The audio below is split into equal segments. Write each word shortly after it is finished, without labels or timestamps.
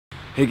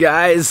Hey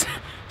guys,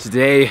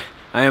 today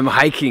I am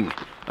hiking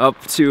up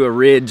to a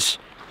ridge.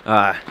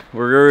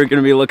 We're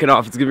gonna be looking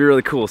off. It's gonna be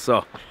really cool.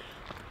 So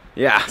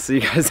yeah, see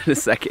you guys in a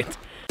second.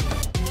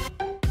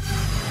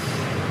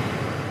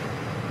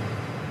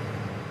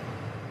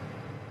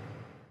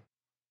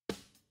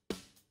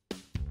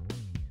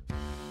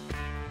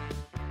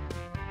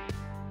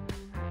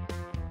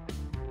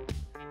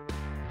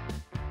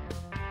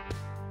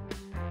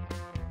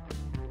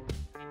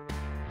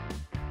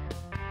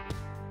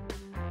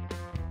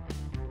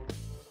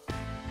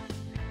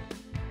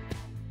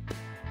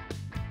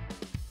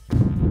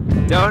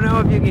 Don't know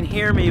if you can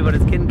hear me, but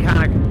it's getting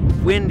kind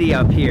of windy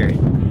up here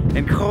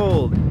and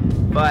cold.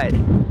 But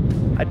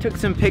I took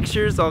some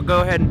pictures. I'll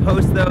go ahead and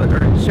post those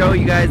or show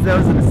you guys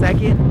those in a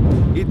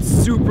second. It's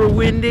super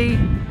windy,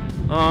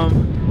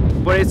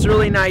 but it's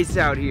really nice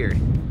out here.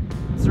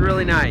 It's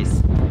really nice.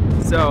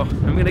 So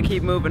I'm gonna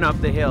keep moving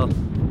up the hill.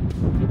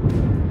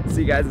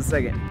 See you guys in a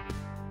second.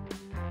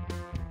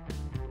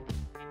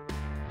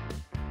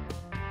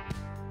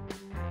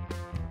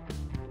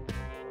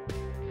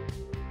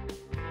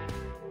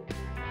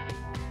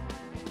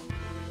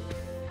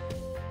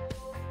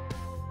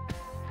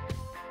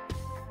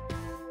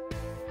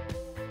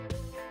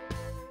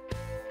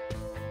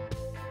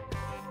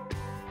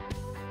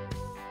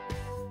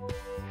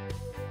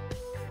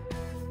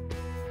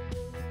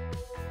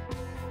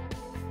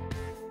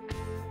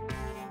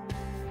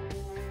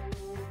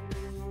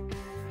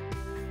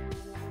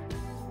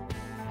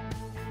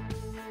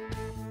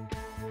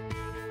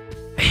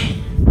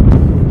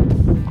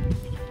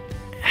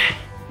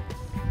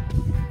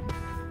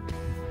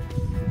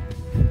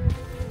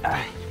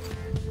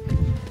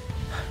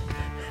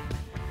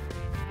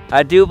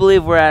 I do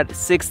believe we're at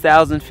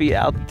 6,000 feet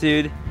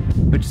altitude,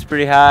 which is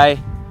pretty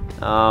high.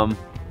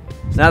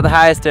 It's not the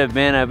highest I've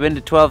been. I've been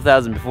to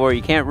 12,000 before.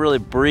 You can't really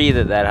breathe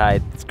at that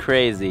height. It's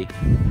crazy.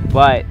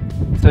 But,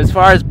 so as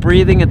far as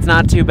breathing, it's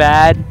not too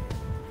bad.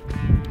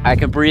 I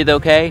can breathe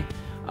okay.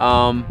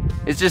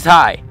 It's just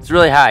high. It's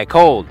really high,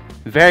 cold,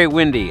 very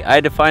windy. I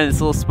had to find this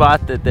little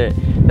spot that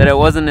it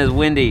wasn't as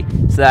windy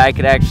so that I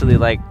could actually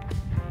like,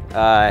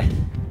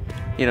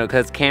 you know,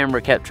 because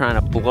camera kept trying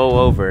to blow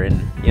over,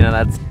 and you know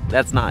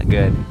that's not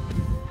good.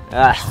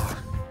 But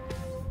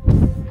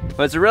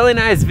it's a really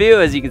nice view,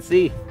 as you can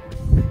see.